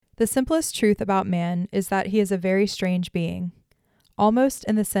The simplest truth about man is that he is a very strange being, almost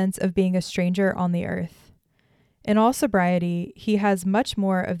in the sense of being a stranger on the earth. In all sobriety, he has much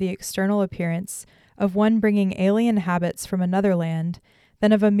more of the external appearance of one bringing alien habits from another land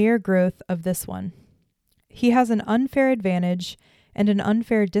than of a mere growth of this one. He has an unfair advantage and an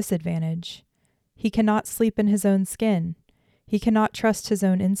unfair disadvantage. He cannot sleep in his own skin. He cannot trust his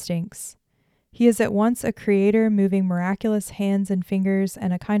own instincts. He is at once a creator moving miraculous hands and fingers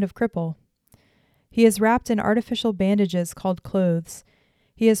and a kind of cripple. He is wrapped in artificial bandages called clothes.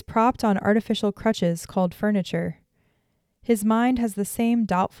 He is propped on artificial crutches called furniture. His mind has the same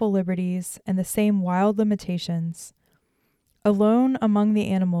doubtful liberties and the same wild limitations. Alone among the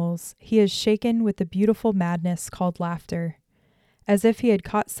animals, he is shaken with the beautiful madness called laughter, as if he had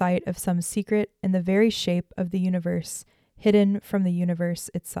caught sight of some secret in the very shape of the universe, hidden from the universe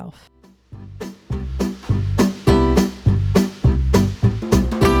itself.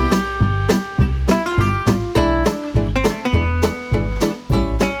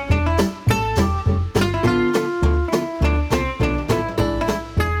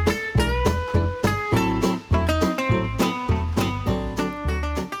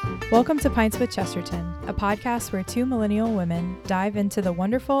 Welcome to Pints with Chesterton, a podcast where two millennial women dive into the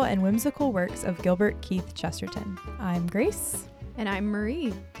wonderful and whimsical works of Gilbert Keith Chesterton. I'm Grace. And I'm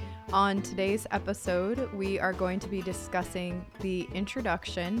Marie. On today's episode, we are going to be discussing the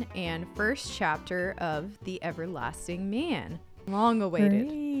introduction and first chapter of The Everlasting Man. Long awaited.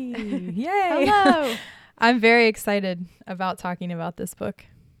 Yay! Hello! I'm very excited about talking about this book.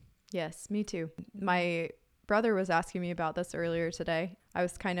 Yes, me too. My brother was asking me about this earlier today. I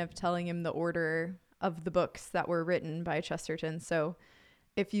was kind of telling him the order of the books that were written by Chesterton. So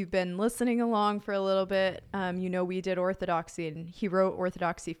if you've been listening along for a little bit, you know we did Orthodoxy, and he wrote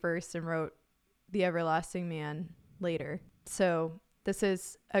Orthodoxy first and wrote The Everlasting Man later. So this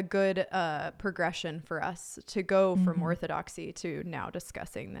is a good progression for us to go from Orthodoxy to now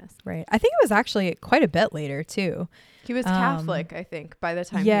discussing this. Right. I think it was actually quite a bit later, too. He was Catholic, I think, by the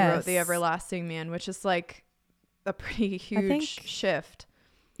time he wrote The Everlasting Man, which is like a pretty huge shift.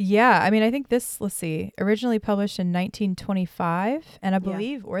 Yeah. I mean, I think this, let's see, originally published in 1925, and I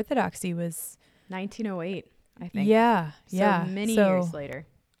believe Orthodoxy was 1908, I think. Yeah. So yeah. many years later.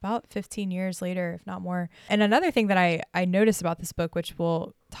 About 15 years later, if not more. And another thing that I noticed about this book, which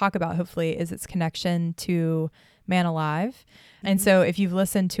we'll talk about hopefully, is its connection to Man Alive. And so if you've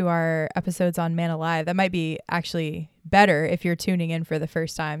listened to our episodes on Man Alive, that might be actually better if you're tuning in for the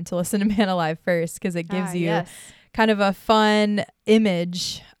first time to listen to Man Alive first, because it gives you kind of a fun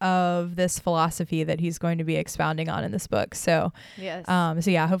image of this philosophy that he's going to be expounding on in this book. So,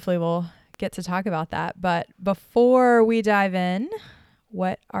 hopefully we'll get to talk about that. But before we dive in,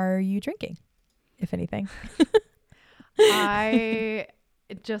 what are you drinking, if anything? I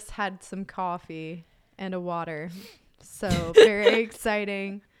just had some coffee and a water. So very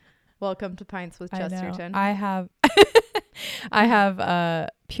exciting. Welcome to Pints with Chesterton. I have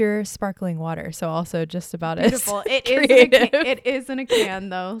pure sparkling water, so also just about beautiful. As it creative. It is in a can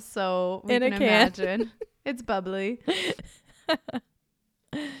though, so we can imagine. It's bubbly.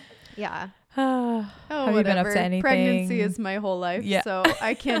 Yeah. Have you been up to anything? Pregnancy is my whole life, so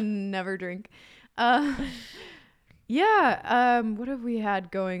I can never drink. What have we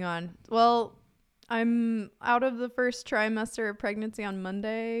had going on? Well, I'm out of the first trimester of pregnancy on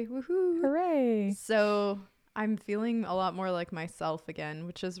Monday. Woohoo! Hooray! So I'm feeling a lot more like myself again,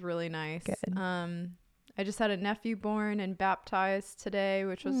 which is really nice. Good. I just had a nephew born and baptized today,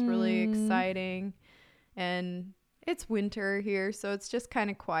 which was really exciting. And it's winter here, so it's just kind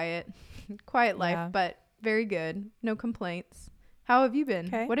of quiet life, but very good. No complaints. How have you been?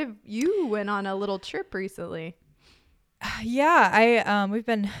 Okay. What have you went on a little trip recently? Yeah, we've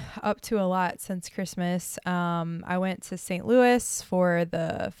been up to a lot since Christmas. I went to St. Louis for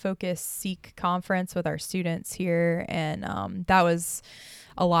the Focus Seek conference with our students here, and that was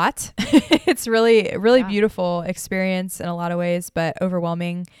a lot. It's really beautiful experience in a lot of ways, but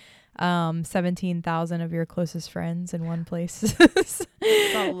overwhelming. 17,000 of your closest friends in one place. It's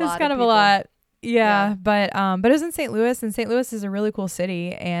kind of a lot. Yeah. But it was in St. Louis, and St. Louis is a really cool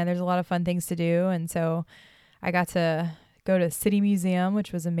city, and there's a lot of fun things to do. And so I got to go to City Museum,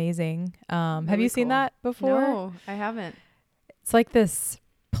 which was amazing. Have you seen that before? No, I haven't. It's like this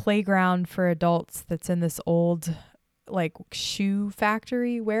playground for adults that's in this old like shoe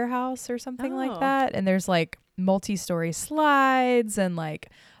factory warehouse or something like that. And there's like multi-story slides and like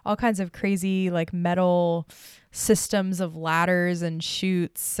all kinds of crazy like metal systems of ladders and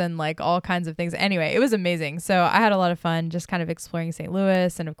chutes and like all kinds of things. Anyway, it was amazing. So I had a lot of fun just kind of exploring St.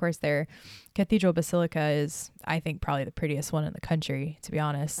 Louis. And of course, their Cathedral Basilica is, I think, probably the prettiest one in the country, to be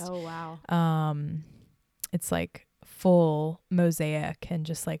honest. Oh, wow. It's like full mosaic and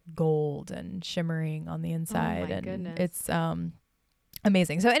just like gold and shimmering on the inside. Oh my and goodness. It's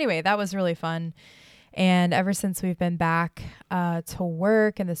amazing. So anyway, that was really fun. And ever since we've been back to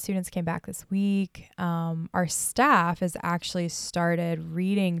work and the students came back this week, our staff has actually started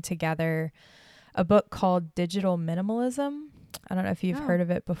reading together a book called Digital Minimalism. I don't know if you've heard of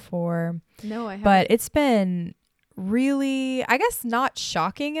it before. No, I haven't. But it's been really, I guess, not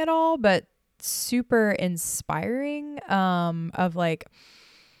shocking at all, but super inspiring of like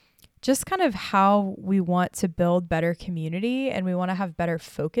just kind of how we want to build better community and we want to have better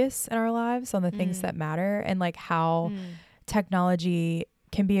focus in our lives on the things that matter, and like how technology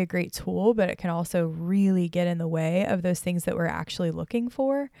can be a great tool, but it can also really get in the way of those things that we're actually looking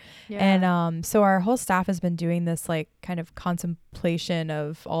for. Yeah. And so our whole staff has been doing this like kind of contemplation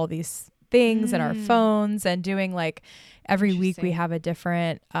of all these things in our phones, and doing like every week we have a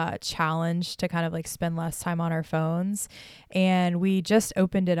different challenge to kind of like spend less time on our phones. And we just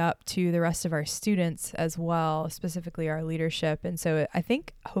opened it up to the rest of our students as well, specifically our leadership. And so I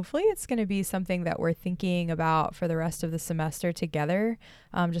think hopefully it's going to be something that we're thinking about for the rest of the semester together,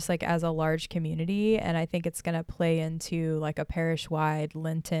 just like as a large community. And I think it's going to play into like a parish-wide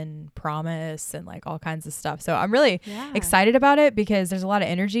Lenten promise and like all kinds of stuff. So I'm really excited about it because there's a lot of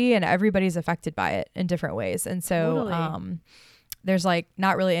energy and everybody's affected by it in different ways. And so there's like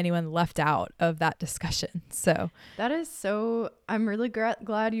not really anyone left out of that discussion. So that is so, I'm really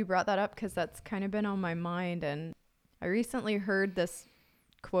glad you brought that up, because that's kind of been on my mind. And I recently heard this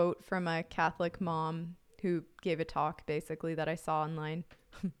quote from a Catholic mom who gave a talk basically that I saw online.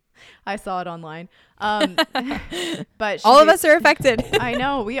 I saw it online. But all of us are affected. I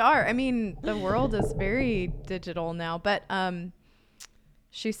know we are. I mean, the world is very digital now, but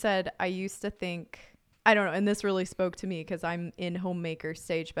she said, I used to think, I don't know, and this really spoke to me because I'm in homemaker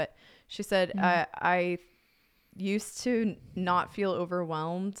stage, but she said, I used to not feel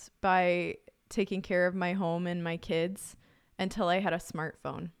overwhelmed by taking care of my home and my kids until I had a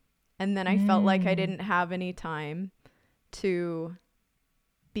smartphone. And then I felt like I didn't have any time to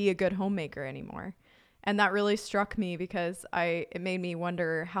be a good homemaker anymore. And that really struck me because it made me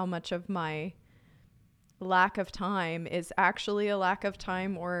wonder how much of my lack of time is actually a lack of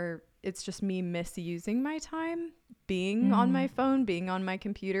time, or it's just me misusing my time being on my phone, being on my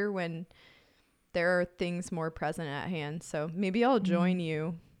computer, when there are things more present at hand. So maybe I'll join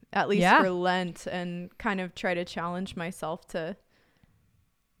you at least for Lent and kind of try to challenge myself to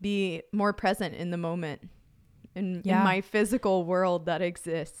be more present in the moment in my physical world that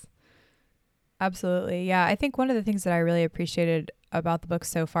exists. Absolutely. Yeah. I think one of the things that I really appreciated about the book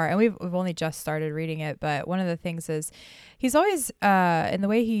so far, and we've only just started reading it, but one of the things is he's always, in the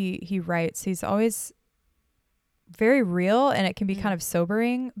way he writes, he's always very real, and it can be kind of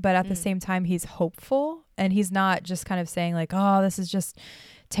sobering, but at the same time, he's hopeful, and he's not just kind of saying like, oh, this is just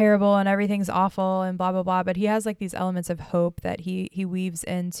terrible and everything's awful and blah, blah, blah. But he has like these elements of hope that he weaves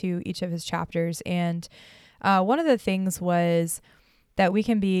into each of his chapters. And one of the things was that we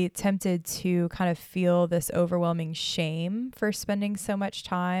can be tempted to kind of feel this overwhelming shame for spending so much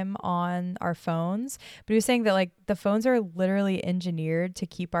time on our phones. But he was saying that like the phones are literally engineered to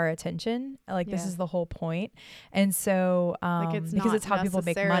keep our attention. Like this is the whole point. And so like it's because not it's how people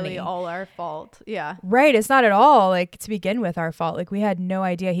make money. all our fault. Yeah. Right. It's not at all like to begin with our fault. Like we had no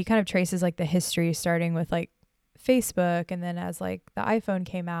idea. He kind of traces like the history starting with like Facebook, and then as like the iPhone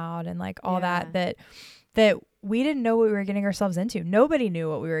came out and like all that we didn't know what we were getting ourselves into. Nobody knew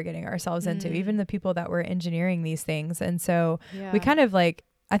what we were getting ourselves into, even the people that were engineering these things. And so we kind of like,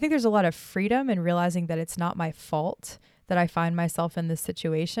 I think there's a lot of freedom in realizing that it's not my fault that I find myself in this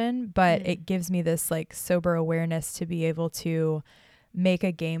situation, but it gives me this like sober awareness to be able to make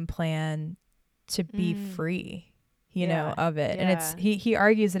a game plan to be free, you know, of it. And it's, he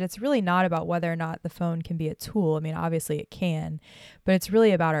argues that it's really not about whether or not the phone can be a tool. I mean, obviously it can, but it's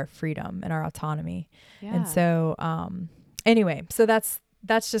really about our freedom and our autonomy. Yeah. And so, anyway, so that's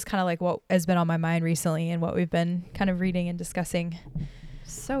just kind of like what has been on my mind recently and what we've been kind of reading and discussing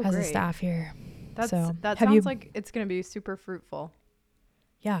as a staff here. That sounds like it's going to be super fruitful.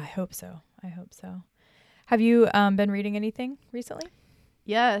 Yeah, I hope so. Have you been reading anything recently?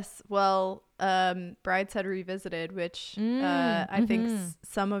 Yes. Well, Brideshead Revisited, which I think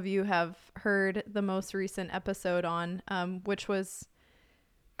some of you have heard the most recent episode on, which was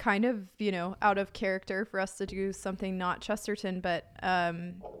kind of, you know, out of character for us to do something not Chesterton, but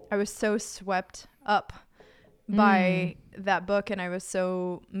I was so swept up by that book, and I was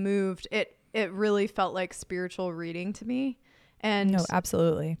so moved. It really felt like spiritual reading to me. And no,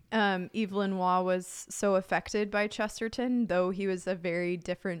 absolutely. Evelyn Waugh was so affected by Chesterton, though he was a very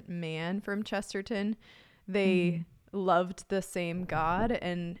different man from Chesterton. They loved the same God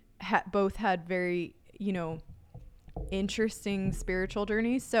and both had very, interesting spiritual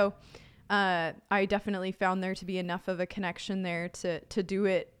journeys. So I definitely found there to be enough of a connection there to do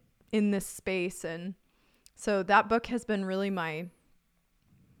it in this space. And so that book has been really my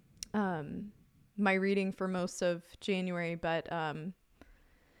reading for most of January, but I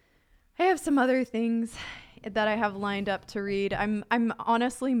have some other things that I have lined up to read. I'm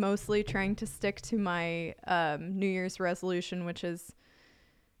honestly mostly trying to stick to my New Year's resolution, which is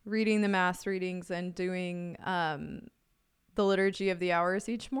reading the Mass readings and doing the Liturgy of the Hours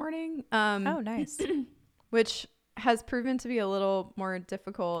each morning. Oh, nice. Which has proven to be a little more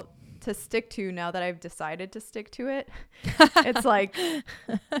difficult to stick to now that I've decided to stick to it. It's like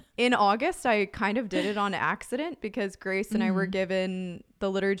in August, I kind of did it on accident because Grace and I were given the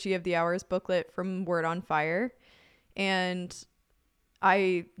Liturgy of the Hours booklet from Word on Fire, and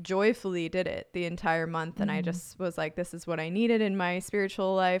I joyfully did it the entire month. And I just was like, this is what I needed in my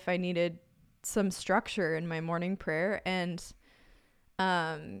spiritual life. I needed some structure in my morning prayer. And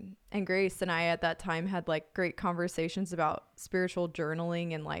Grace and I at that time had like great conversations about spiritual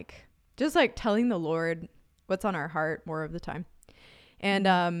journaling and like just like telling the Lord what's on our heart more of the time. And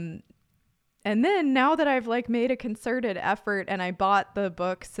then now that I've like made a concerted effort and I bought the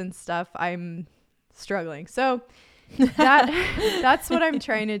books and stuff, I'm struggling. So that's what I'm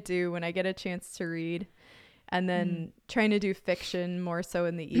trying to do when I get a chance to read, and then trying to do fiction more so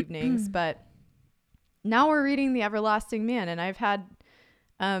in the evenings. But now we're reading The Everlasting Man, and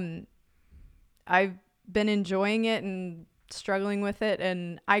I've been enjoying it and struggling with it,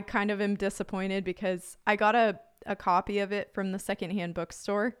 and I kind of am disappointed because I got a copy of it from the secondhand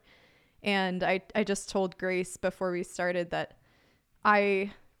bookstore, and I just told Grace before we started that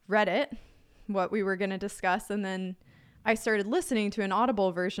I read it, what we were going to discuss, and then I started listening to an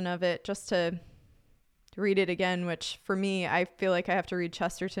Audible version of it just to read it again, which for me, I feel like I have to read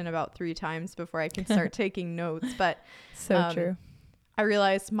Chesterton about 3 times before I can start taking notes. But so true. I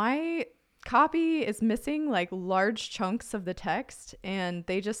realized my copy is missing like large chunks of the text, and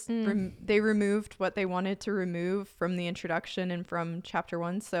they just they removed what they wanted to remove from the introduction and from chapter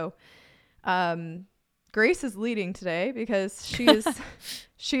 1. So Grace is leading today because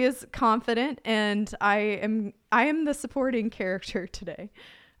she is confident, and I am the supporting character today.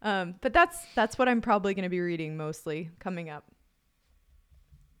 But that's what I'm probably going to be reading mostly coming up.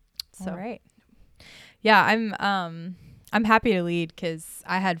 So. All right. Yeah, I'm happy to lead because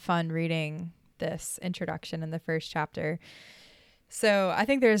I had fun reading this introduction in the first chapter. So I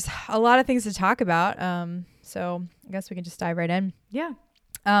think there's a lot of things to talk about. So I guess we can just dive right in. Yeah.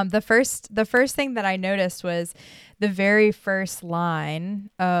 The first thing that I noticed was the very first line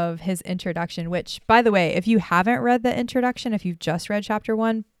of his introduction, which, by the way, if you haven't read the introduction, if you've just read chapter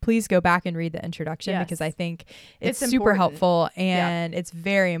 1, please go back and read the introduction, because I think it's super important. helpful, and it's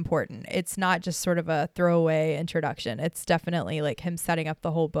very important. It's not just sort of a throwaway introduction. It's definitely like him setting up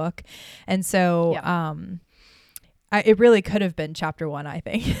the whole book. And so, it really could have been chapter 1, I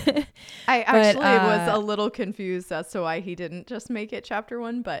think. I actually was a little confused as to why he didn't just make it chapter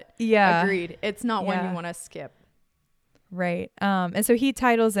 1, but agreed. It's not one you want to skip. Right. And so he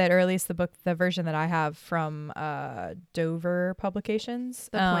titles it, or at least the version that I have from Dover Publications.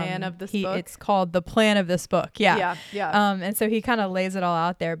 The plan of this book. It's called The Plan of This Book. Yeah. Yeah. And so he kind of lays it all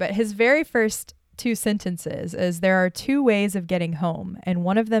out there. But his very first 2 sentences is, there are 2 ways of getting home, and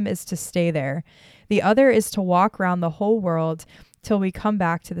one of them is to stay there. The other is to walk around the whole world till we come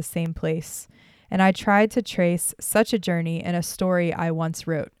back to the same place. And I tried to trace such a journey in a story I once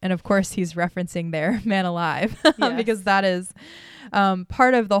wrote. And of course, he's referencing there Man Alive, because that is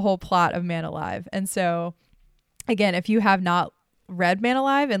part of the whole plot of Man Alive. And so, again, if you have not read Man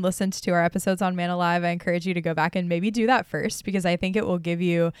Alive and listened to our episodes on Man Alive, I encourage you to go back and maybe do that first, because I think it will give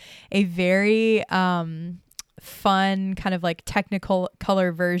you a very fun kind of like technical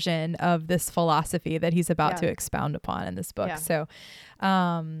color version of this philosophy that he's about to expound upon in this book. Yeah. So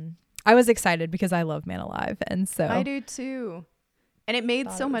I was excited because I love Man Alive, and so I do too. And it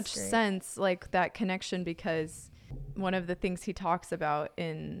made so much sense, like that connection, because one of the things he talks about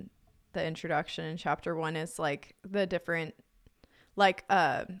in the introduction in chapter 1 is like the different like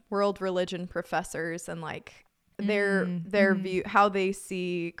world religion professors and like their view, how they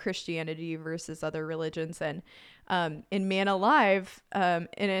see Christianity versus other religions. And in Man Alive,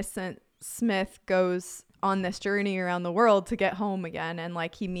 Innocent Smith goes on this journey around the world to get home again, and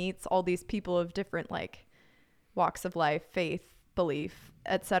like he meets all these people of different like walks of life, faith, belief,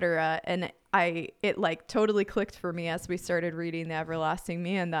 etc. And it like totally clicked for me as we started reading The Everlasting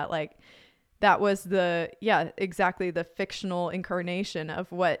Man that like that was exactly the fictional incarnation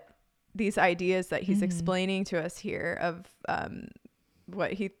of what these ideas that he's explaining to us here of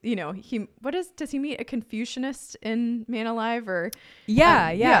what does he meet a Confucianist in Man Alive or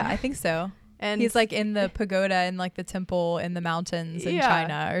I think so. And he's like in the pagoda in like the temple in the mountains in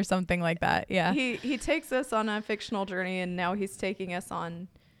China or something like that. Yeah. He takes us on a fictional journey, and now he's taking us on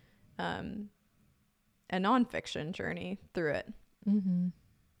a nonfiction journey through it. Mm-hmm.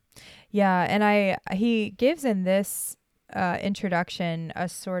 Yeah. And he gives in this introduction a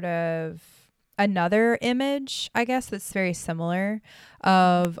sort of another image, I guess, that's very similar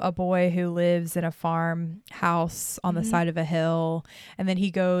of a boy who lives in a farmhouse on the side of a hill, and then he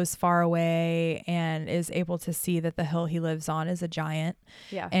goes far away and is able to see that the hill he lives on is a giant.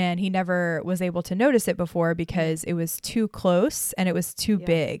 Yeah. And he never was able to notice it before because it was too close and it was too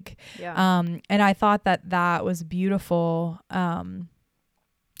big. Yeah. And I thought that was beautiful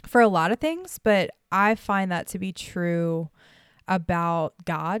for a lot of things, but I find that to be true about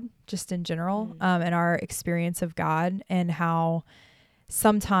God just in general, and our experience of God, and how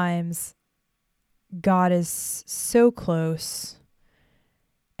sometimes God is so close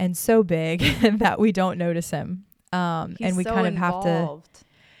and so big that we don't notice him. And we so kind of have to,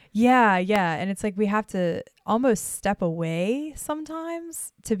 yeah. And it's like, we have to almost step away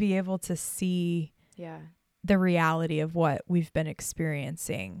sometimes to be able to see the reality of what we've been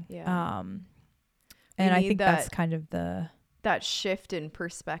experiencing. Yeah. And I think that's kind of that shift in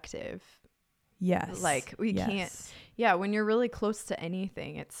perspective. Yes. Like we can't, when you're really close to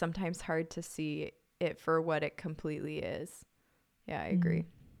anything, it's sometimes hard to see it for what it completely is. Yeah, I agree.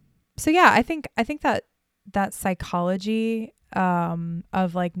 So yeah, I think that psychology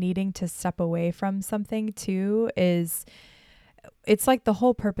of like needing to step away from something too it's like the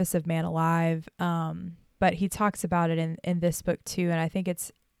whole purpose of Man Alive. But he talks about it in this book too. And I think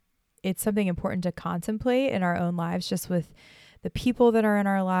it's something important to contemplate in our own lives, just with the people that are in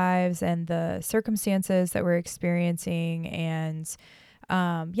our lives and the circumstances that we're experiencing. And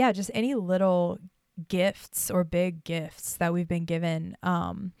just any little gifts or big gifts that we've been given,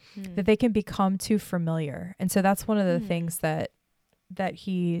 that they can become too familiar. And so that's one of the things that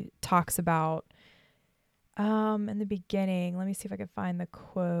he talks about in the beginning. Let me see if I can find the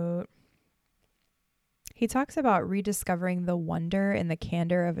quote. He talks about rediscovering the wonder and the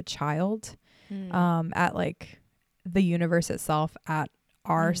candor of a child at like the universe itself, at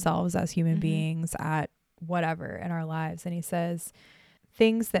ourselves as human beings, at whatever in our lives. And he says,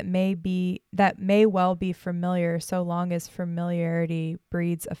 things that may well be familiar, so long as familiarity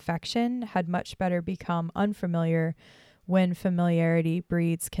breeds affection, had much better become unfamiliar when familiarity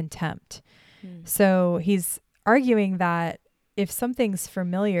breeds contempt. So he's arguing that if something's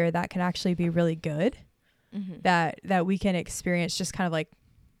familiar, that can actually be really good. That we can experience just kind of like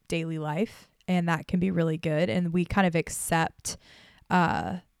daily life, and that can be really good, and we kind of accept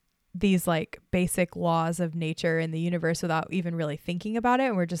these like basic laws of nature in the universe without even really thinking about it,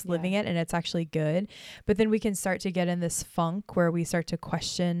 and we're just living it, and it's actually good. But then we can start to get in this funk where we start to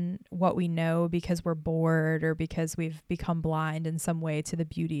question what we know because we're bored or because we've become blind in some way to the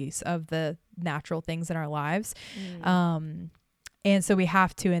beauties of the natural things in our lives. And so we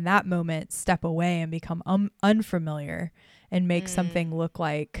have to, in that moment, step away and become unfamiliar and make something look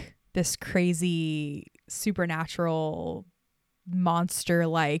like this crazy supernatural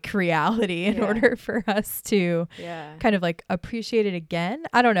monster-like reality in order for us to kind of like appreciate it again.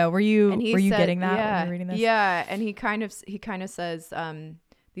 I don't know. Were you getting that when you were reading this? Yeah. And he kind of says,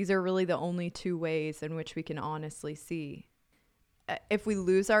 these are really the only two ways in which we can honestly see. If we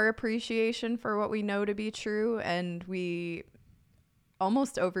lose our appreciation for what we know to be true, and we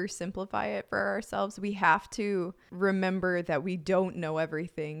almost oversimplify it for ourselves, we have to remember that we don't know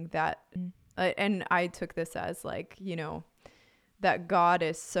everything, that and I took this as like, that God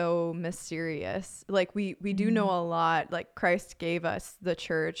is so mysterious. Like we do know a lot. Like Christ gave us the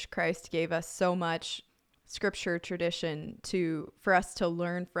church, Christ gave us so much scripture tradition for us to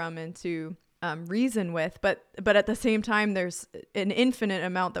learn from and to reason with, but at the same time there's an infinite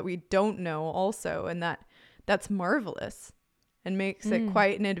amount that we don't know also, and that's marvelous and makes it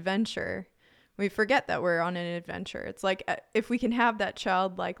quite an adventure. We forget that we're on an adventure. It's like, if we can have that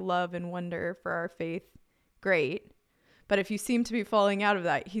childlike love and wonder for our faith, great. But if you seem to be falling out of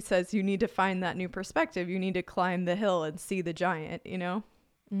that, he says you need to find that new perspective. You need to climb the hill and see the giant,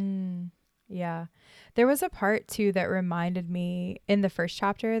 Yeah. There was a part too that reminded me in the first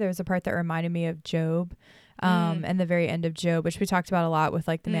chapter. There was a part that reminded me of Job, and the very end of Job, which we talked about a lot with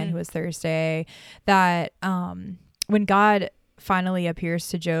like the man who was Thursday, that when God finally appears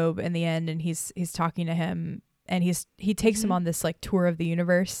to Job in the end and he's talking to him, and he takes him on this like tour of the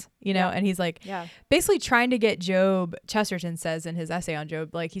universe, you know, and he's like basically trying to get Job, Chesterton says in his essay on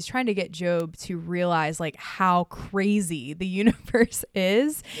Job, like he's trying to get Job to realize like how crazy the universe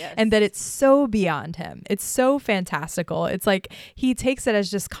is and that it's so beyond him. It's so fantastical. It's like he takes it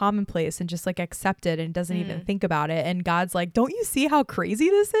as just commonplace and just like accept it and doesn't even think about it. And God's like, don't you see how crazy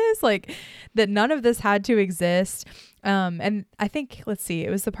this is? Like that none of this had to exist. And I think, let's see, it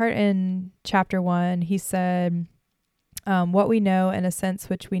was the part in chapter 1. He said, what we know in a sense,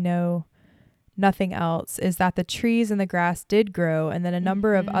 which we know nothing else, is that the trees and the grass did grow, and then a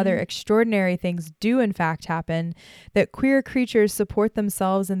number of other extraordinary things do in fact happen, that queer creatures support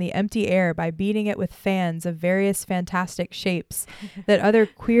themselves in the empty air by beating it with fans of various fantastic shapes, that other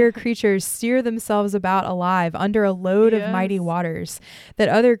queer creatures steer themselves about alive under a load of mighty waters, that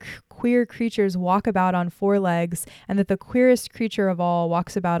other queer creatures walk about on 4 legs, and that the queerest creature of all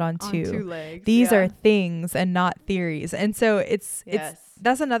walks about on 2 legs. These are things and not theories. And so it's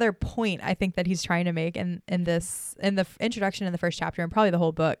that's another point I think that he's trying to make in the introduction in the first chapter and probably the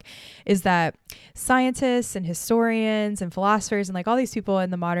whole book, is that scientists and historians and philosophers and like all these people in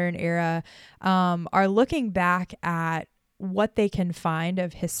the modern era are looking back at what they can find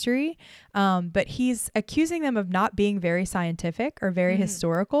of history, but he's accusing them of not being very scientific or very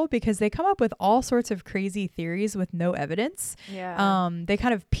historical, because they come up with all sorts of crazy theories with no evidence. They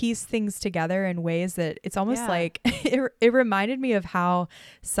kind of piece things together in ways that it's almost like it reminded me of how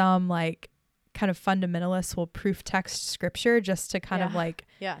some like kind of fundamentalists will proof text scripture just to kind of like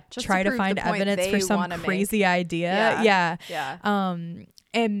just try to find evidence for some crazy idea.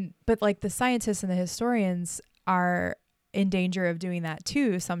 But like the scientists and the historians are in danger of doing that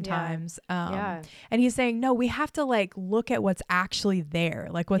too sometimes. And he's saying, no, we have to like look at what's actually there,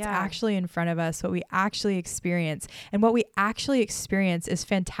 like what's actually in front of us, what we actually experience. And what we actually experience is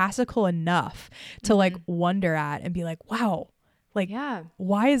fantastical enough to like wonder at and be like, wow, like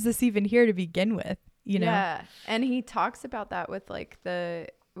why is this even here to begin with, you know? And he talks about that with like the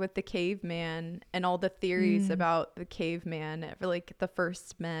caveman and all the theories about the caveman, for like the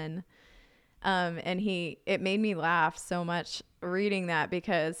first men. And it made me laugh so much reading that,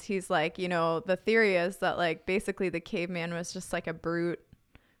 because he's like, you know, the theory is that like basically the caveman was just like a brute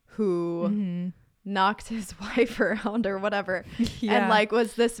who knocked his wife around or whatever, and like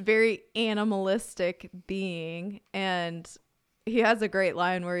was this very animalistic being. And he has a great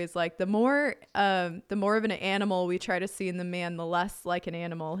line where he's like, the more of an animal we try to see in the man, the less like an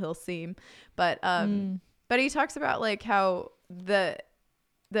animal he'll seem. But he talks about like how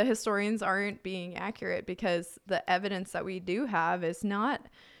the historians aren't being accurate, because the evidence that we do have is not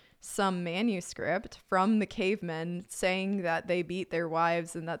some manuscript from the cavemen saying that they beat their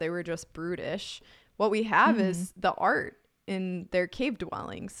wives and that they were just brutish. What we have is the art in their cave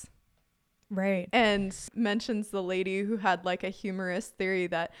dwellings. Right. And mentions the lady who had like a humorous theory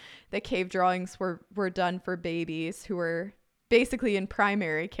that the cave drawings were done for babies who were basically in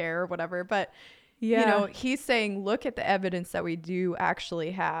primary care or whatever. But you know, he's saying, look at the evidence that we do actually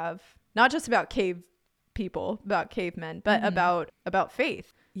have, not just about cave people, about cavemen, but about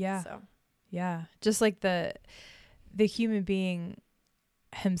faith. Just like the human being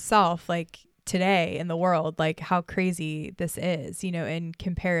himself, like today in the world, like how crazy this is, you know, in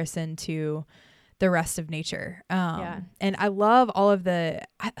comparison to the rest of nature. And I love all of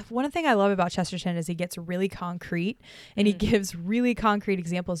one thing I love about Chesterton is he gets really concrete and he gives really concrete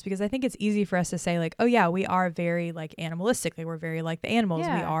examples, because I think it's easy for us to say like, oh yeah, we are very like animalistic. Like we're very like the animals.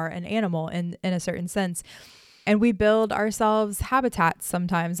 We are an animal in a certain sense. And we build ourselves habitats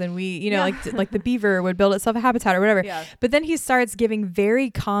sometimes, and we, you know, like the beaver would build itself a habitat or whatever. But then he starts giving very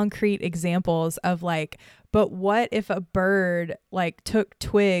concrete examples of like, but what if a bird like took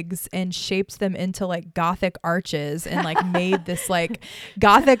twigs and shaped them into like Gothic arches and like made this like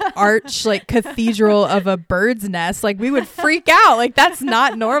Gothic arch like cathedral of a bird's nest? Like we would freak out. Like that's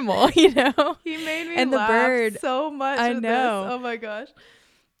not normal, you know? He made me laugh so much. I know. This. Oh my gosh.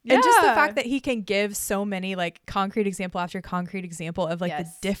 And just the fact that he can give so many like concrete example after concrete example of like the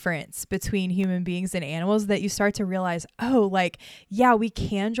difference between human beings and animals, that you start to realize, oh, like, yeah, we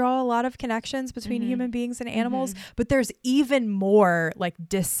can draw a lot of connections between human beings and animals, but there's even more like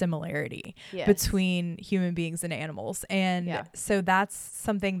dissimilarity between human beings and animals. And so that's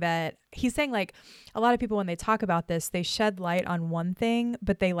something that he's saying, like a lot of people, when they talk about this, they shed light on one thing,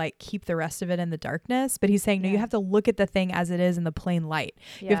 but they like keep the rest of it in the darkness. But he's saying, no, you have to look at the thing as it is in the plain light.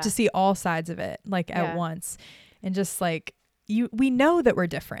 You have to see all sides of it like at once. And just like we know that we're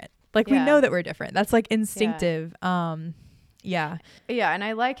different. Like we Yeah. know that we're different. That's like instinctive. Yeah. Yeah, and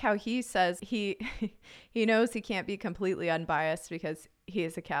I like how he says he he knows he can't be completely unbiased because he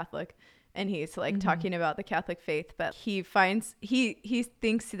is a Catholic, and he's like talking about the Catholic faith, but he finds he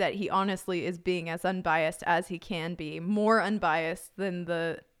thinks that he honestly is being as unbiased as he can be, more unbiased than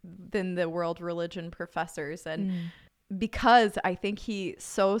the world religion professors, and because I think he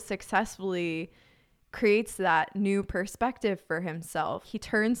so successfully creates that new perspective for himself. He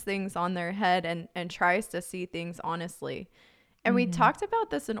turns things on their head and tries to see things honestly. And we talked about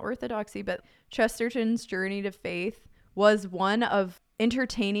this in Orthodoxy, but Chesterton's journey to faith was one of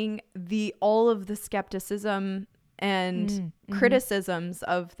entertaining all of the skepticism and criticisms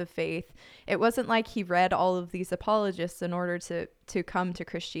of the faith. It wasn't like he read all of these apologists in order to come to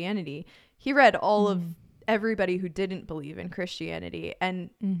Christianity. He read all of everybody who didn't believe in Christianity, and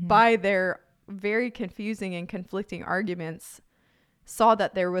by their very confusing and conflicting arguments saw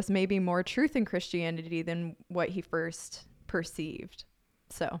that there was maybe more truth in Christianity than what he first perceived.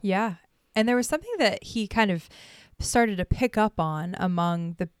 So yeah. And there was something that he kind of started to pick up on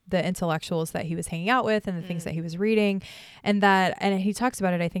among the intellectuals that he was hanging out with and the things that he was reading, and he talks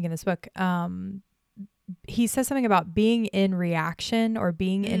about it, I think, in this book. He says something about being in reaction or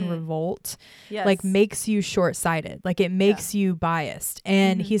being in revolt, like makes you short-sighted, like it makes you biased.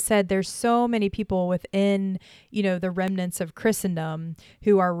 And he said there's so many people within, the remnants of Christendom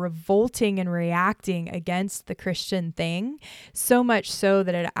who are revolting and reacting against the Christian thing, so much so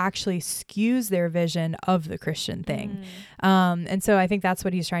that it actually skews their vision of the Christian thing. And so I think that's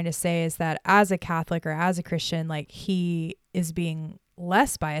what he's trying to say, is that as a Catholic or as a Christian, like he is being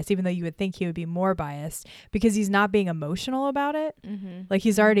less biased, even though you would think he would be more biased, because he's not being emotional about it. Like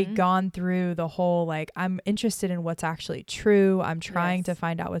he's already gone through the whole, like, I'm interested in what's actually true. I'm trying to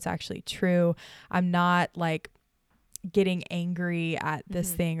find out what's actually true. I'm not like getting angry at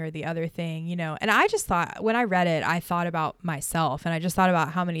this thing or the other thing, And I just thought, when I read it, I thought about myself, and I just thought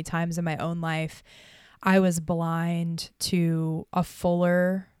about how many times in my own life I was blind to a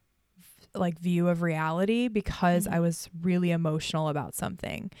fuller view of reality because I was really emotional about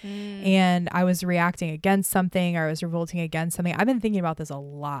something and I was reacting against something, or I was revolting against something. I've been thinking about this a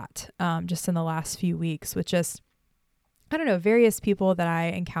lot just in the last few weeks with just, I don't know, various people that I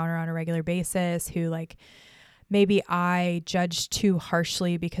encounter on a regular basis who like maybe I judged too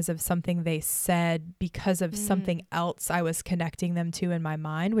harshly because of something they said, because of something else I was connecting them to in my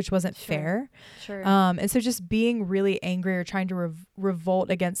mind, which wasn't fair. And so just being really angry or trying to revolt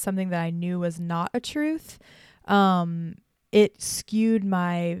against something that I knew was not a truth, it skewed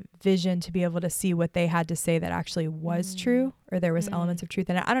my vision to be able to see what they had to say that actually was true, or there was elements of truth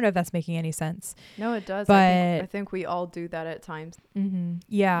in it. I don't know if that's making any sense. No, it does. But I think we all do that at times.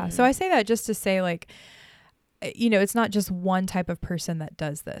 Yeah. So I say that just to say, like, it's not just one type of person that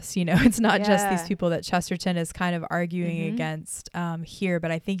does this, it's not just these people that Chesterton is kind of arguing against here, but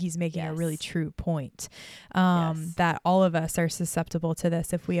I think he's making a really true point, that all of us are susceptible to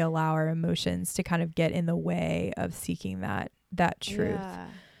this if we allow our emotions to kind of get in the way of seeking that truth. Yeah.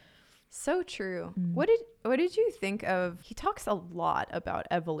 So true. What did you think of, he talks a lot about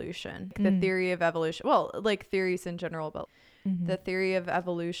evolution, the theory of evolution, well, like theories in general, but the theory of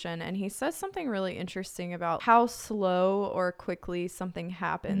evolution, and he says something really interesting about how slow or quickly something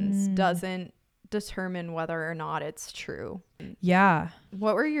happens doesn't determine whether or not it's true. Yeah.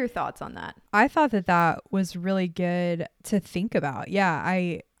 What were your thoughts on that? I thought that was really good to think about. Yeah,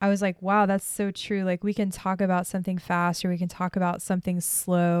 I was like, wow, that's so true. Like we can talk about something fast, or we can talk about something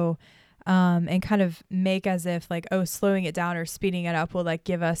slow, and kind of make as if like, oh, slowing it down or speeding it up will like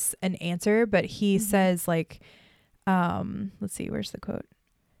give us an answer. But he says like, let's see, where's the quote?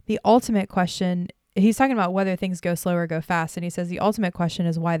 The ultimate question, he's talking about whether things go slow or go fast. And he says the ultimate question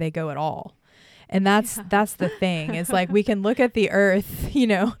is why they go at all. And that's the thing. It's like, we can look at the earth, we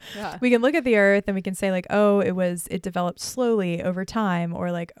can look at the earth and we can say like, oh, it developed slowly over time, or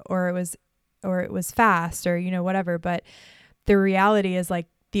it was fast, or, whatever. But the reality is like,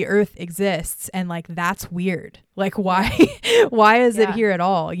 the earth exists, and like that's weird. Like why is it here at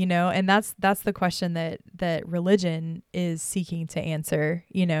all, and that's the question that religion is seeking to answer,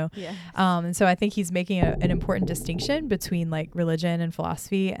 and so I think he's making an important distinction between like religion and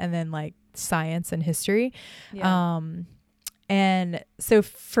philosophy, and then like science and history. And so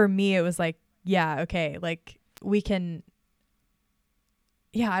for me it was like, okay, like we can,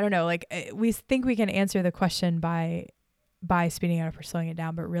 I don't know, like we think we can answer the question by speeding it up or slowing it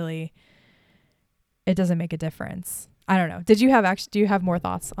down, but really it doesn't make a difference. I don't know. Do you have more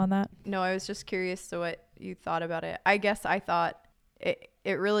thoughts on that? No, I was just curious to what you thought about it. I guess I thought it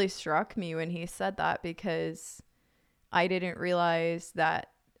really struck me when he said that, because I didn't realize that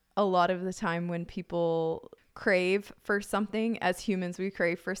a lot of the time when people crave for something, as humans, we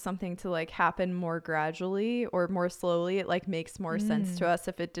crave for something to like happen more gradually or more slowly. It like makes more sense to us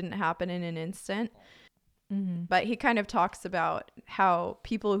if it didn't happen in an instant. But he kind of talks about how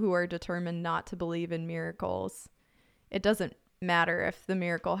people who are determined not to believe in miracles, it doesn't matter if the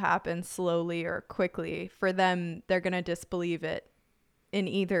miracle happens slowly or quickly. For them, they're going to disbelieve it in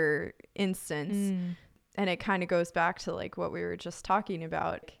either instance. And it kind of goes back to like what we were just talking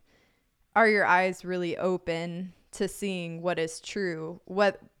about. Are your eyes really open to seeing what is true,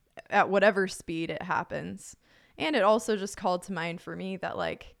 at whatever speed it happens? And it also just called to mind for me that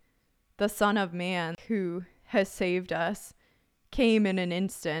like the Son of Man who has saved us came in an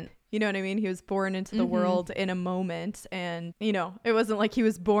instant. You know what I mean? He was born into the world in a moment. And, you know, it wasn't like he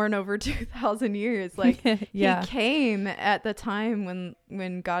was born over 2,000 years. Like he came at the time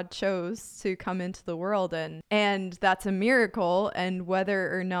when God chose to come into the world. And that's a miracle. And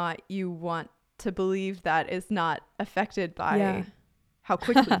whether or not you want to believe that is not affected by how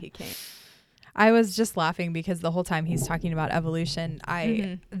quickly he came. I was just laughing because the whole time he's talking about evolution,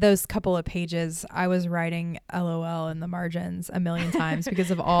 those couple of pages, I was writing LOL in the margins a million times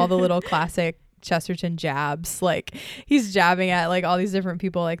because of all the little classic Chesterton jabs. Like he's jabbing at like all these different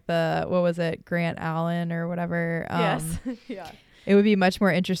people, like Grant Allen or whatever. Yes. Yeah. It would be much more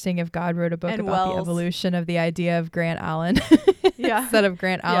interesting if God wrote a book about the evolution of the idea of Grant Allen instead of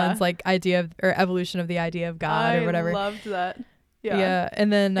Grant Allen's like idea of, or evolution of the idea of God or whatever. I loved that. Yeah.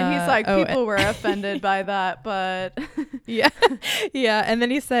 And then he's like, people were offended by that, but yeah. And then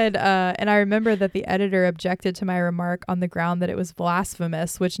he said, and I remember that the editor objected to my remark on the ground that it was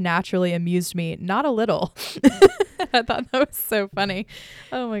blasphemous, which naturally amused me not a little. I thought that was so funny.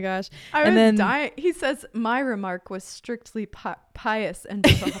 Oh my gosh. I was dying. He says, my remark was strictly pious and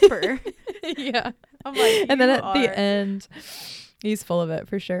proper. Yeah. I'm like, and then at the end, he's full of it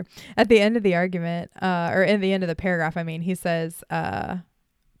for sure. At the end of the argument, or in the end of the paragraph, I mean, he says,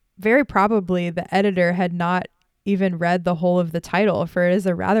 very probably the editor had not even read the whole of the title, for it is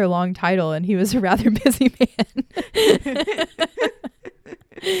a rather long title and he was a rather busy man.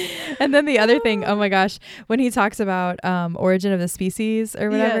 And then the other thing, oh my gosh, when he talks about origin of the species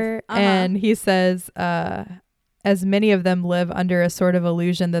or whatever, and he says, as many of them live under a sort of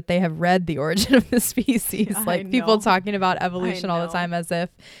illusion that they have read The Origin of the Species. Like people talking about evolution all the time as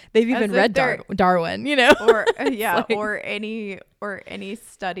if they've even read Darwin, you know? Or like, or any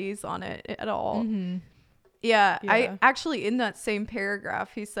studies on it at all. Yeah. I actually, in that same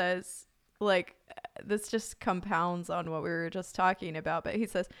paragraph, he says, like, this just compounds on what we were just talking about, but he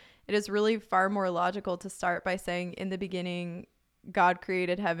says, it is really far more logical to start by saying, in the beginning, God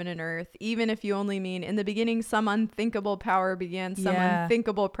created heaven and earth, even if you only mean in the beginning some unthinkable power began some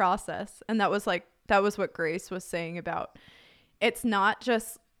unthinkable process. And that was what Grace was saying about, it's not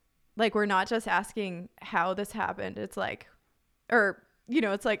just like, we're not just asking how this happened. It's like, or, you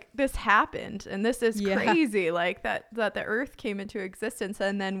know, it's like, this happened and this is crazy. Like that the earth came into existence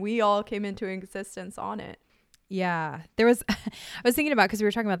and then we all came into existence on it. Yeah. There was, I was thinking about, because we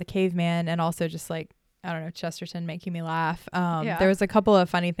were talking about the caveman and also just like, I don't know, Chesterton making me laugh. There was a couple of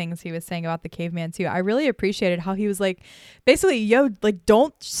funny things he was saying about the caveman too. I really appreciated how he was like, basically, like,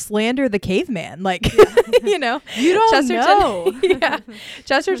 don't slander the caveman. Like, you know, you don't know.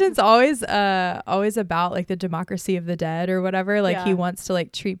 Chesterton's always about like the democracy of the dead or whatever. Like he wants to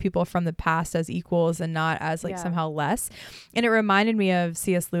like treat people from the past as equals and not as like somehow less. And it reminded me of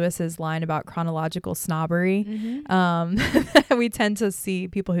C.S. Lewis's line about chronological snobbery. We tend to see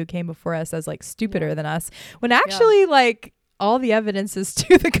people who came before us as like stupider than us, when actually like all the evidence is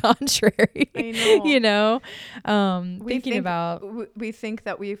to the contrary. I know. You know, we think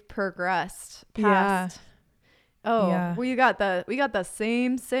that we've progressed past. We got the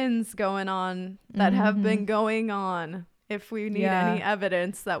same sins going on that have been going on. If we need any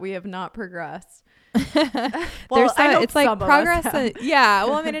evidence that we have not progressed. Well, it's like progress.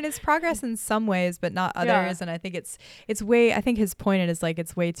 Well, I mean, it is progress in some ways, but not others. And I think it's way, I think his point is like,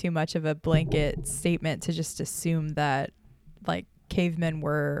 it's way too much of a blanket statement to just assume that like cavemen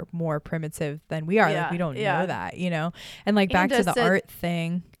were more primitive than we are. Like we don't know that, you know? And like back to the art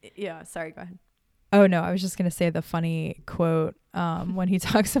thing. Yeah. Sorry, go ahead. Oh no, I was just going to say the funny quote when he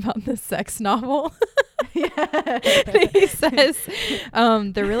talks about the sex novel. He says,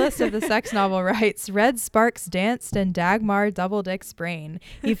 the realist of the sex novel writes, red sparks danced in Dagmar Doubledick's brain.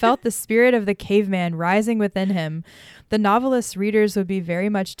 He felt the spirit of the caveman rising within him. The novelist's readers would be very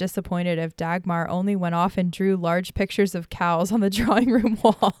much disappointed if Dagmar only went off and drew large pictures of cows on the drawing room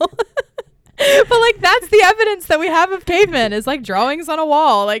wall. But like that's the evidence that we have of cavemen is like drawings on a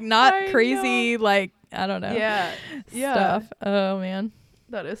wall, like not crazy, like I don't know, stuff. Oh man.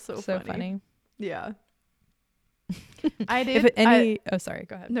 That is so funny. Yeah. I did. Oh, sorry.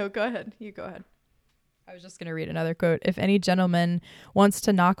 Go ahead. No, go ahead. You go ahead. I was just going to read another quote. If any gentleman wants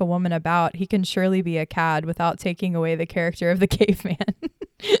to knock a woman about, he can surely be a cad without taking away the character of the caveman.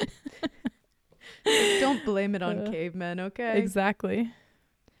 Don't blame it on cavemen, okay? Exactly.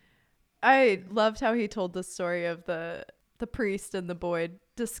 I loved how he told the story of the priest and the boy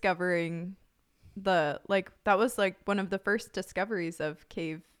discovering that was like one of the first discoveries of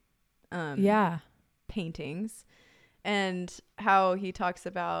cave paintings, and how he talks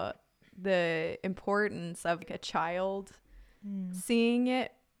about the importance of a child seeing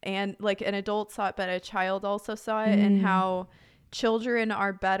it, and like an adult saw it but a child also saw it, and how children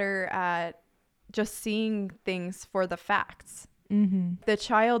are better at just seeing things for the facts. The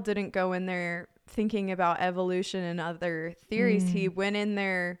child didn't go in there thinking about evolution and other theories. He went in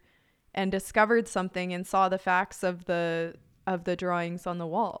there and discovered something and saw the facts of the drawings on the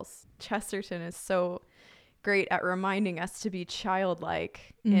walls. Chesterton is so great at reminding us to be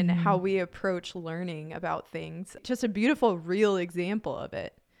childlike in how we approach learning about things. Just a beautiful, real example of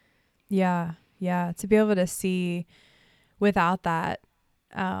it. Yeah. Yeah. To be able to see without that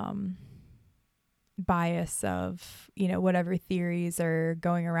bias of, whatever theories are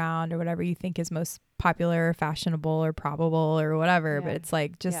going around or whatever you think is most popular or fashionable or probable or whatever, but it's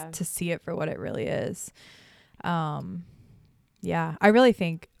like just to see it for what it really is. I really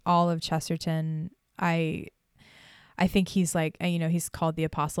think all of Chesterton, I think he's like, he's called the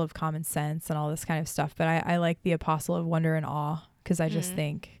apostle of common sense and all this kind of stuff, but I like the apostle of wonder and awe, because I just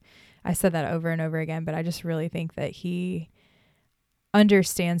think, I said that over and over again, but I just really think that he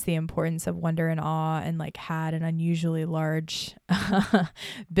understands the importance of wonder and awe, and like had an unusually large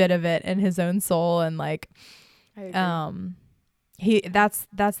bit of it in his own soul. And like, that's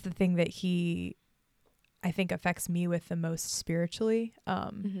the thing that he, I think, affects me with the most spiritually,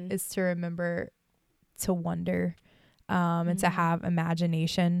 is to remember to wonder, and to have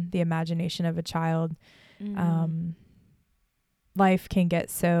imagination, the imagination of a child. Life can get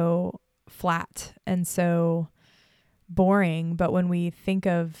so flat and so boring, but when we think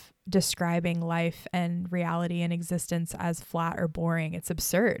of describing life and reality and existence as flat or boring, it's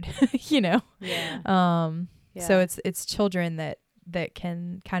absurd. So it's children that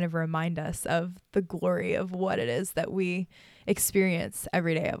can kind of remind us of the glory of what it is that we experience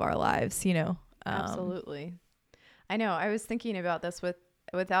every day of our lives. Absolutely. I know, I was thinking about this with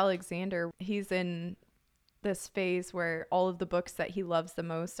Alexander. He's in this phase where all of the books that he loves the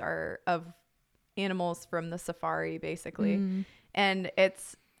most are of animals from the safari, basically. And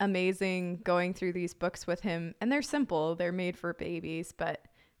it's amazing going through these books with him, and they're simple, they're made for babies, but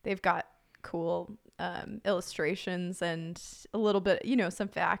they've got cool illustrations and a little bit, some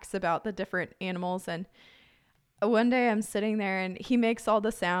facts about the different animals. And one day I'm sitting there and he makes all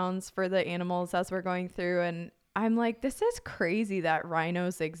the sounds for the animals as we're going through, and I'm like, this is crazy that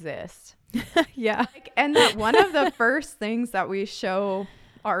rhinos exist. Yeah. And that one of the first things that we show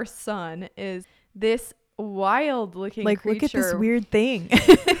our son is this wild looking creature. Look at this weird thing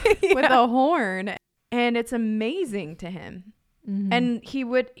with a horn, and it's amazing to him. And he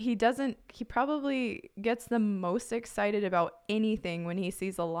probably gets the most excited about anything when he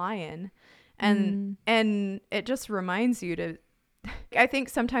sees a lion, and it just reminds you to, I think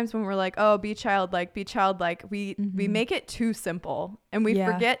sometimes when we're like, oh, be childlike, we make it too simple, and we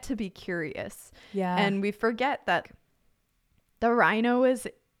forget to be curious. And we forget that the rhino is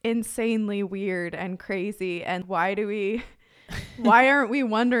insanely weird and crazy, and why aren't we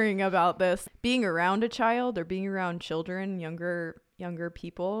wondering about this? Being around a child or being around children, younger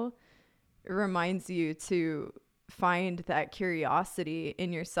people, it reminds you to find that curiosity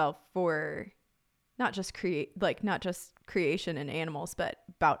in yourself for not just creation and animals, but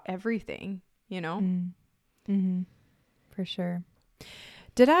about everything, For sure.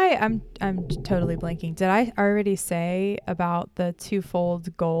 I'm totally blanking. Did I already say about the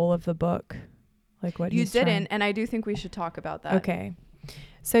twofold goal of the book? Like what you didn't, and I do think we should talk about that. Okay.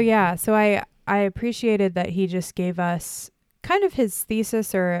 So I appreciated that he just gave us kind of his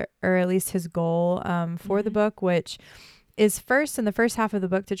thesis or at least his goal for the book, which is first in the first half of the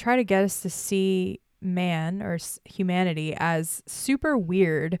book to try to get us to see man or humanity as super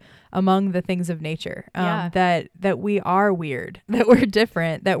weird among the things of nature, that we are weird, that we're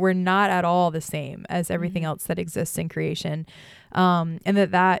different, that we're not at all the same as everything else that exists in creation, and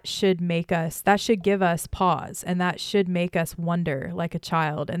that should give us pause, and that should make us wonder like a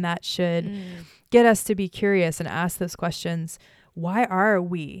child, and that should get us to be curious and ask those questions. Why are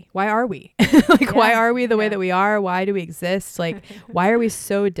we why are we the way that we are? Why do we exist? Like, why are we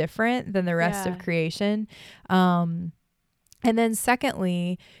so different than the rest of creation? And then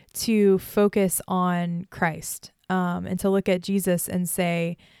secondly, to focus on Christ, and to look at Jesus and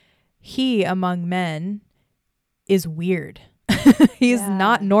say, he among men is weird. He's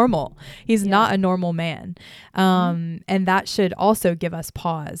not normal. He's not a normal man. And that should also give us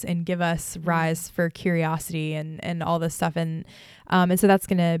pause and give us rise for curiosity and all this stuff. And so that's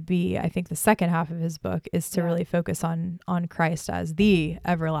going to be, I think, the second half of his book is to really focus on Christ as the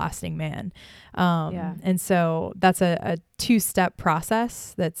everlasting man. And so that's a two-step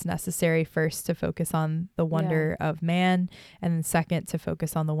process that's necessary. First, to focus on the wonder of man, and then second, to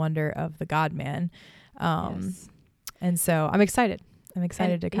focus on the wonder of the God-man. And so I'm excited. To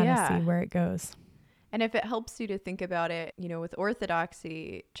kind of see where it goes. And if it helps you to think about it, you know, with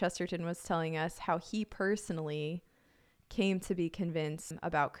orthodoxy, Chesterton was telling us how he personally came to be convinced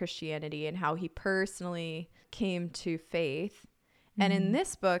about Christianity and how he personally came to faith. And in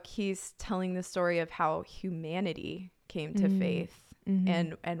this book, he's telling the story of how humanity came to faith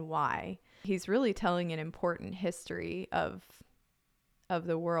and why. He's really telling an important history of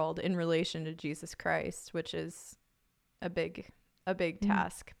the world in relation to Jesus Christ, which is a big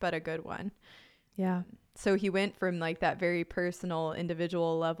task, but a good one. Yeah. So he went from like that very personal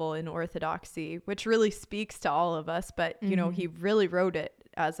individual level in orthodoxy, which really speaks to all of us, but you know, he really wrote it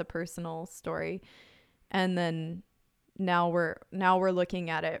as a personal story. And then now we're looking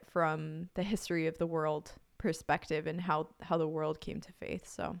at it from the history of the world perspective and how the world came to faith.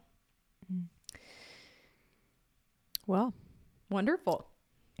 So well, wonderful.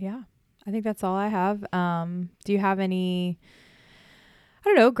 Yeah. I think that's all I have. Do you have any, I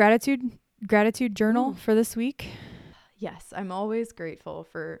don't know, gratitude journal for this week? Yes, I'm always grateful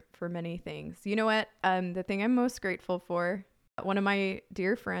for many things. You know what? The thing I'm most grateful for, one of my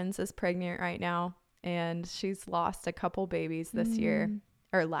dear friends is pregnant right now, and she's lost a couple babies this year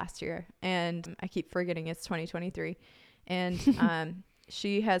or last year. And I keep forgetting it's 2023. And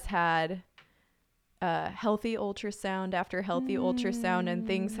she has had healthy ultrasound after healthy ultrasound, and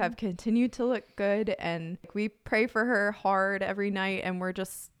things have continued to look good. And we pray for her hard every night, and we're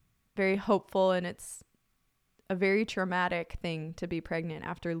just very hopeful. And it's a very traumatic thing to be pregnant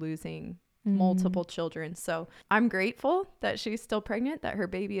after losing multiple children. So I'm grateful that she's still pregnant, that her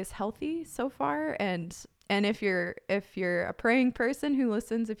baby is healthy so far. And if you're a praying person who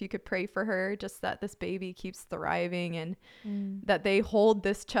listens, if you could pray for her, just that this baby keeps thriving and that they hold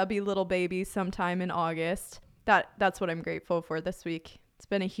this chubby little baby sometime in August. That's what I'm grateful for this week. It's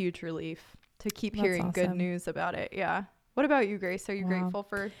been a huge relief to keep hearing good news about it. Yeah. What about you, Grace? Are you grateful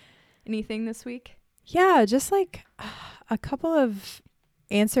for anything this week? Yeah, just like a couple of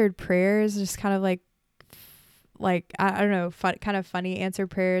answered prayers, just kind of like I don't know, kind of funny answered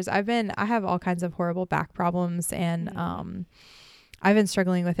prayers. I have all kinds of horrible back problems, and I've been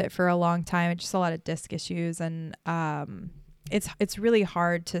struggling with it for a long time. Just a lot of disc issues, and it's really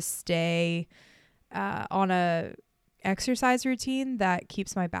hard to stay on a exercise routine that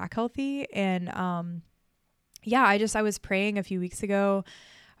keeps my back healthy. And I was praying a few weeks ago.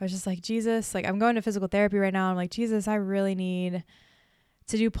 I was just like, Jesus, like I'm going to physical therapy right now. I'm like, Jesus, I really need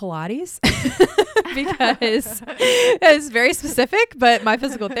to do Pilates because it's very specific, but my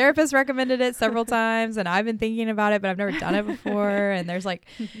physical therapist recommended it several times, and I've been thinking about it, but I've never done it before. And there's like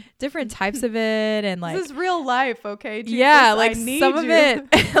different types of it, and like this is real life, okay? Jesus, yeah, like some of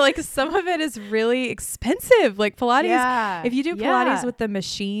it, like some of it is really expensive. Like Pilates, if you do Pilates with the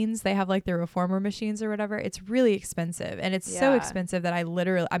machines, they have like the reformer machines or whatever. It's really expensive, and it's so expensive that I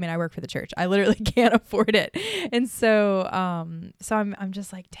work for the church. I literally can't afford it, and so I'm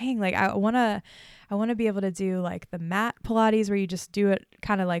just like, dang, like I want to be able to do like the mat Pilates where you just do it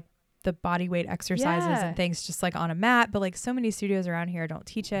kind of like the body weight exercises and things just like on a mat, but like so many studios around here don't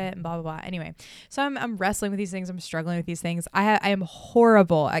teach it and blah, blah, blah. Anyway, so I'm wrestling with these things. I'm struggling with these things. I am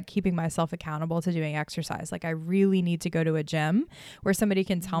horrible at keeping myself accountable to doing exercise. Like I really need to go to a gym where somebody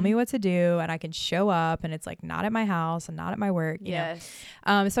can tell me what to do and I can show up, and it's like not at my house and not at my work, you know?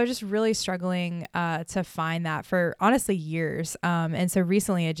 So I'm just really struggling to find that for honestly years. And so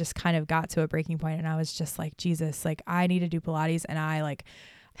recently I just kind of got to a breaking point, and I was just like, Jesus, like I need to do Pilates, and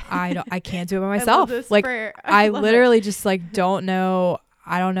I can't do it by myself. Like I literally just like don't know.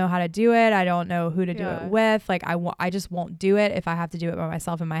 I don't know how to do it. I don't know who to do it with. Like I just won't do it if I have to do it by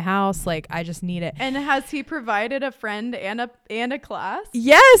myself in my house. Like I just need it. And has he provided a friend and a class?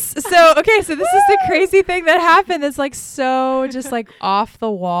 Yes. So okay. So this is the crazy thing that happened. It's like so just like off the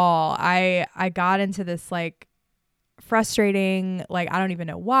wall. I got into this like frustrating, like I don't even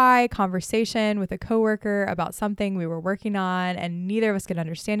know why, conversation with a coworker about something we were working on, and neither of us could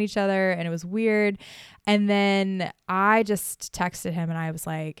understand each other, and it was weird. And then I just texted him and I was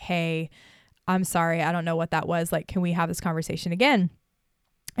like, hey, I'm sorry, I don't know what that was. Like, can we have this conversation again?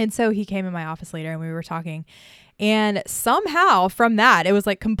 And so he came in my office later and we were talking, and somehow from that, it was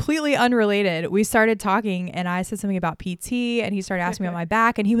like completely unrelated. We started talking and I said something about PT and he started asking me about my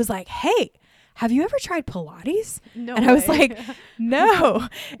back, and he was like, hey, have you ever tried Pilates? No and I was way. like, no.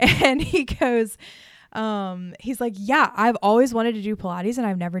 And he goes, he's like, yeah, I've always wanted to do Pilates and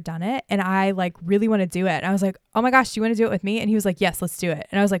I've never done it. And I like really want to do it. And I was like, oh my gosh, do you want to do it with me? And he was like, yes, let's do it.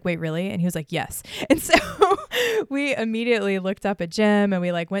 And I was like, wait, really? And he was like, yes. And so we immediately looked up a gym and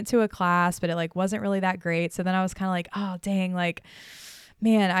we like went to a class, but it like wasn't really that great. So then I was kind of like, oh dang, like,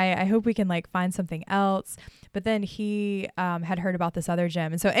 man, I hope we can like find something else. But then he had heard about this other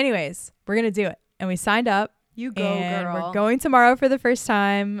gym. And so anyways, we're going to do it. And we signed up. You go, and girl. we're going tomorrow for the first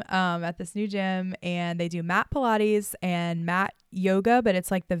time at this new gym, and they do mat Pilates and mat yoga, but it's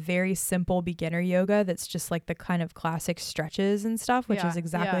like the very simple beginner yoga that's just like the kind of classic stretches and stuff, which is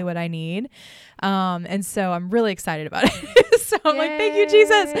exactly what I need. And so I'm really excited about it. So I'm like, thank you,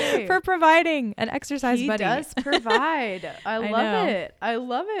 Jesus, for providing an exercise buddy. He does provide. I love it. I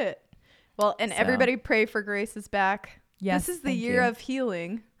love it. Well, and everybody pray for Grace's back. Yes, this is the year of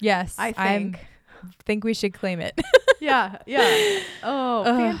healing. Yes, I think we should claim it. Yeah. Oh,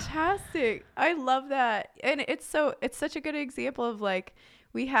 fantastic. I love that. And it's such a good example of like,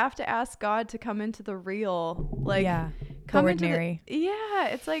 we have to ask God to come into the real, like, come ordinary.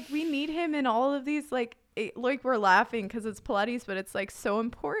 It's like we need him in all of these, like we're laughing because it's Pilates, but it's like so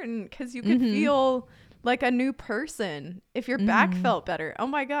important because you could feel like a new person if your back felt better. Oh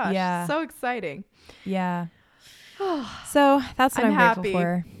my gosh. Yeah. So exciting. Yeah. So that's what I'm grateful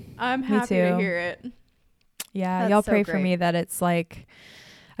for. I'm happy to hear it. Yeah. That's y'all pray for me that it's like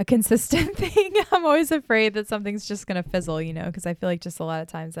a consistent thing. I'm always afraid that something's just going to fizzle, you know, because I feel like just a lot of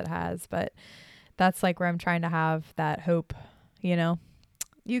times it has, but that's like where I'm trying to have that hope, you know.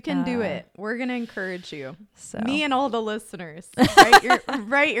 You can do it. We're going to encourage you. So. Me and all the listeners.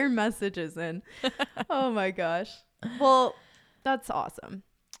 Write your messages in. Oh my gosh. Well, that's awesome.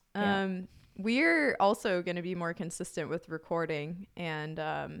 We're also going to be more consistent with recording, and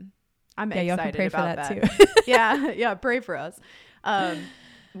I'm excited about that too. Yeah, pray for us.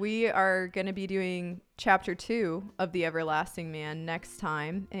 We are going to be doing chapter 2 of The Everlasting Man next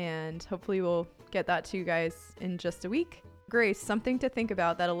time, and hopefully we'll get that to you guys in just a week. Grace, something to think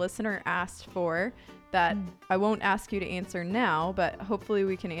about that a listener asked for that I won't ask you to answer now, but hopefully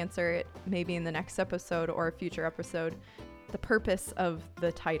we can answer it maybe in the next episode or a future episode. The purpose of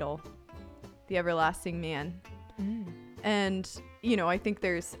the title, The Everlasting Man. And, you know, I think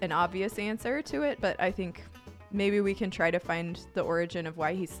there's an obvious answer to it, but I think maybe we can try to find the origin of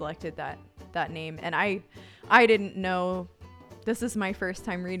why he selected that name. And I didn't know. This is my first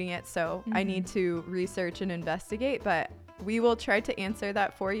time reading it, so I need to research and investigate, but we will try to answer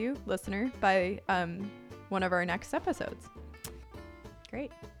that for you, listener, by one of our next episodes.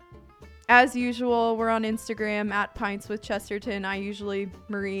 Great. As usual, we're on Instagram at Pints with Chesterton.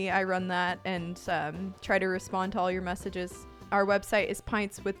 Marie, I run that and try to respond to all your messages. Our website is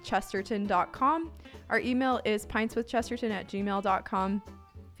pintswithchesterton.com. Our email is pintswithchesterton@gmail.com.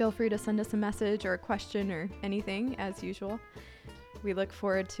 Feel free to send us a message or a question or anything, as usual. We look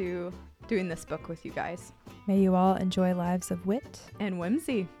forward to doing this book with you guys. May you all enjoy lives of wit and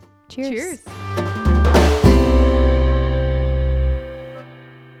whimsy. Cheers. Cheers.